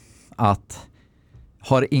mänskligt att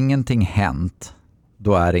har ingenting hänt,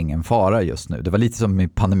 då är det ingen fara just nu. Det var lite som i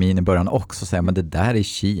pandemin i början också, säga, men det där är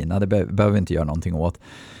Kina, det behöver vi inte göra någonting åt.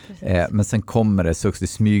 Men sen kommer det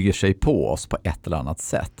smyger sig på oss på ett eller annat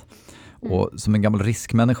sätt. Och som en gammal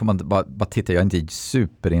riskmänniska, man bara tittar, jag är inte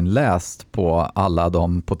superinläst på alla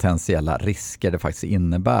de potentiella risker det faktiskt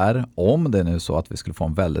innebär. Om det är nu så att vi skulle få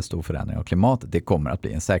en väldigt stor förändring av klimatet, det kommer att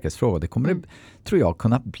bli en säkerhetsfråga. Det kommer det, tror jag,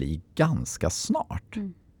 kunna bli ganska snart.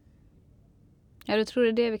 Ja, då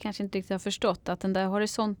tror det vi kanske inte riktigt har förstått, att den där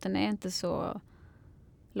horisonten är inte så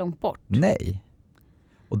långt bort. Nej.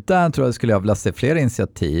 Och där tror jag skulle jag vilja se fler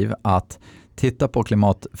initiativ att titta på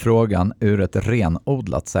klimatfrågan ur ett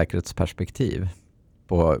renodlat säkerhetsperspektiv.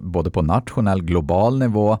 Både på nationell, global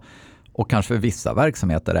nivå och kanske för vissa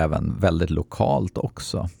verksamheter även väldigt lokalt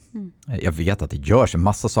också. Jag vet att det görs en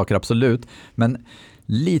massa saker, absolut, men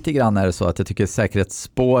lite grann är det så att jag tycker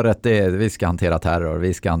säkerhetsspåret, vi ska hantera terror,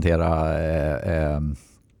 vi ska hantera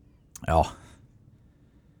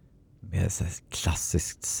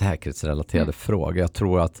klassiskt säkerhetsrelaterade frågor. Jag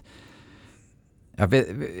tror att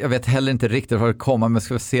jag vet heller inte riktigt vad det kommer, men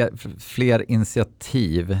ska vi se fler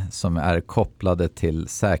initiativ som är kopplade till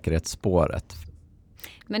säkerhetsspåret.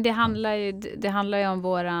 Men det handlar ju om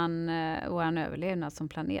våran överlevnad som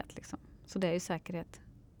planet liksom. Så det är ju säkerhet.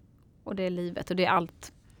 Och det är livet och det är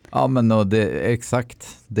allt. Ja, men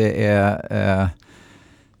exakt. Det är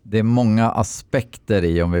det är många aspekter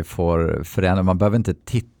i om vi får förändra. Man behöver inte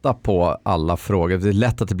titta på alla frågor. Det är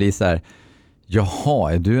lätt att det blir så här,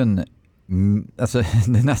 jaha, är du en... Alltså,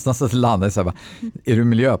 det är nästan så att det landar så här, är du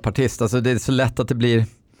miljöpartist? Alltså, det är så lätt att det blir,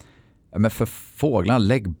 men för fåglarna,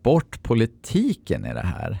 lägg bort politiken i det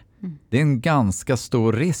här. Det är en ganska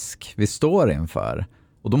stor risk vi står inför.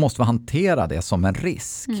 Och då måste vi hantera det som en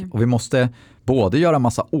risk. Och vi måste både göra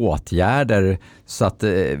massa åtgärder så att,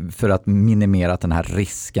 för att minimera att den här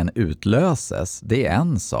risken utlöses. Det är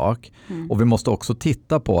en sak. Och vi måste också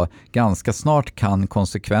titta på, ganska snart kan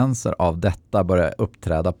konsekvenser av detta börja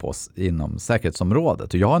uppträda på oss inom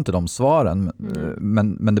säkerhetsområdet. Och jag har inte de svaren,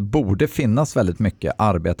 men det borde finnas väldigt mycket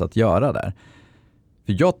arbete att göra där.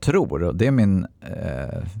 För jag tror, och det är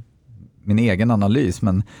min egen analys,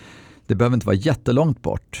 men det behöver inte vara jättelångt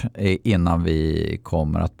bort innan vi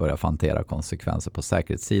kommer att börja hantera konsekvenser på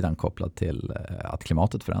säkerhetssidan kopplat till att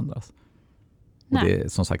klimatet förändras. Och det är,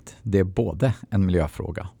 som sagt, det är både en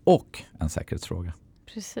miljöfråga och en säkerhetsfråga.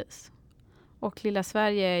 Precis. Och lilla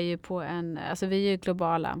Sverige är ju alltså vi är ju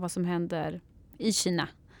globala. Vad som händer i Kina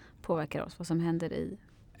påverkar oss. Vad som händer i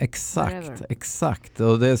Exakt.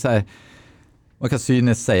 Och det är så här, man kan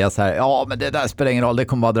cyniskt säga så här, ja men det där spelar ingen roll, det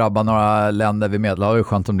kommer bara drabba några länder vid Medelhavet,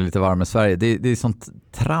 skönt om det är lite varmare i Sverige. Det är sånt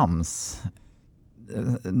trams.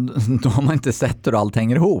 Då har man inte sett hur allt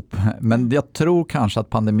hänger ihop. Men jag tror kanske att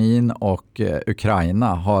pandemin och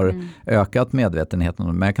Ukraina har ökat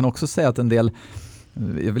medvetenheten. Men jag kan också säga att en del,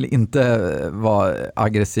 jag vill inte vara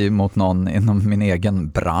aggressiv mot någon inom min egen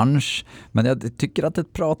bransch, men jag tycker att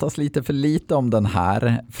det pratas lite för lite om den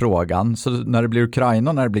här frågan. Så när det blir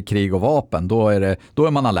Ukraina, när det blir krig och vapen, då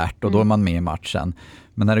är man alert och då är man med i matchen.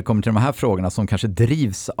 Men när det kommer till de här frågorna som kanske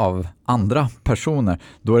drivs av andra personer,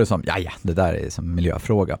 då är det som, ja, det där är som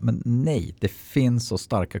miljöfråga. Men nej, det finns så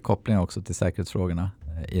starka kopplingar också till säkerhetsfrågorna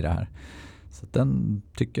i det här. Så den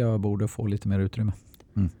tycker jag borde få lite mer utrymme.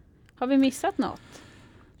 Har vi missat något?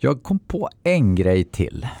 Jag kom på en grej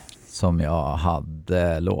till som jag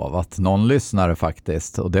hade lovat någon lyssnare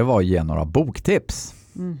faktiskt. Och det var att ge några boktips.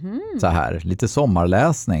 Så här, lite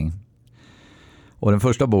sommarläsning. Och den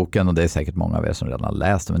första boken, och det är säkert många av er som redan har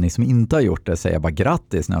läst det, men ni som inte har gjort det säger jag bara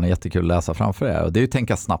grattis, ni har något jättekul att läsa framför er. Och det är ju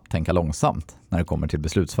tänka snabbt, tänka långsamt när det kommer till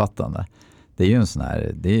beslutsfattande. Det är ju en sån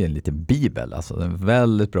här, det är en liten bibel. Alltså den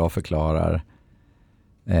väldigt bra förklarar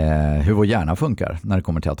hur vår hjärna funkar när det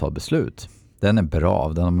kommer till att ta beslut. Den är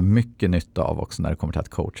bra, den har man mycket nytta av också när det kommer till att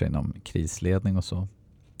coacha inom krisledning och så.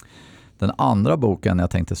 Den andra boken jag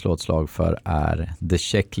tänkte slå ett slag för är The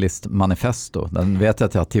Checklist Manifesto. Den vet jag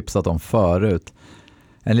att jag har tipsat om förut.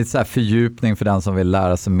 En lite så här fördjupning för den som vill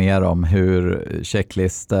lära sig mer om hur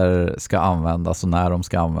checklister ska användas och när de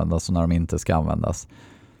ska användas och när de inte ska användas.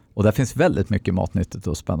 Och där finns väldigt mycket matnyttigt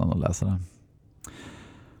och spännande att läsa den.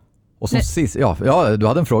 Och som sist, ja, du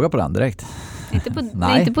hade en fråga på den direkt. Inte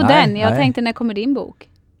på den. Jag tänkte, när kommer din bok?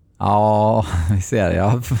 Ja, vi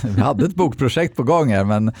ser. Vi hade ett bokprojekt på gång här,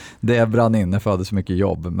 men det brann inne för att det så mycket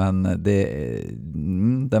jobb. Men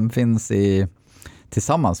den finns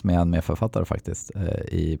tillsammans med en medförfattare faktiskt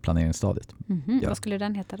i planeringsstadiet. Ja. Vad skulle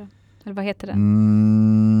den heta då? Eller vad heter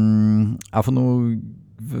den? Jag får nog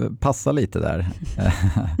passa lite där.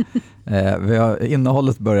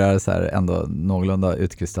 Innehållet börjar så här ändå någorlunda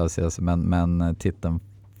utkristalliseras, men titeln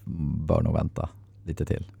bör nog vänta lite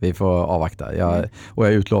till. Vi får avvakta.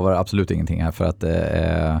 Jag utlovar absolut ingenting här för att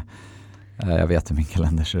jag vet hur min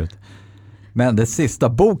kalender ser ut. Men den sista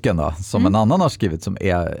boken då, som en annan har skrivit som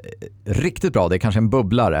är riktigt bra, det är kanske en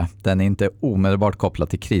bubblare. Den är inte omedelbart kopplad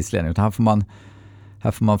till krisledning, utan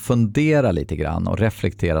här får man fundera lite grann och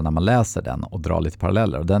reflektera när man läser den och dra lite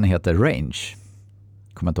paralleller. Och den heter Range.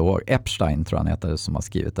 Kommer inte ihåg. Epstein tror jag han heter som har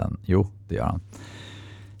skrivit den. Jo, det gör han.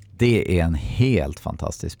 Det är en helt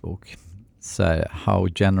fantastisk bok. Så How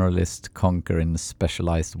Generalists Conquer in a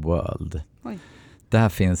Specialized World. Oj. Där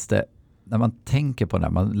finns det, när man tänker på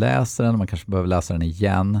den, man läser den, man kanske behöver läsa den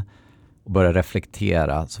igen och börja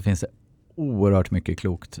reflektera, så finns det oerhört mycket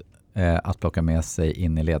klokt att plocka med sig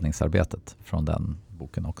in i ledningsarbetet från den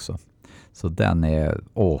boken också. Så den är,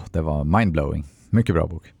 det var mindblowing. Mycket bra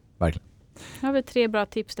bok, verkligen. Nu har vi 3 bra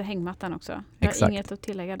tips till hängmattan också. Jag har inget att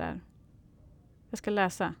tillägga där. Jag ska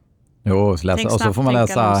läsa. Jo, läsa. Och så får man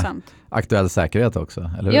läsa långsamt. Aktuell säkerhet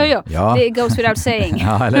också, eller hur? Jo. Ja. Det goes without saying.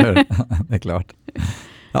 Ja, eller hur? Det är klart.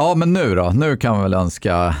 Ja, men nu då? Nu kan vi väl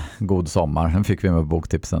önska god sommar. Nu fick vi med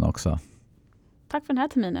boktipsen också. Tack för den här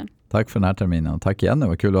terminen. Tack för den här terminen. Tack igen, det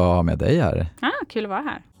var kul att ha med dig här. Kul att vara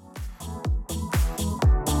här.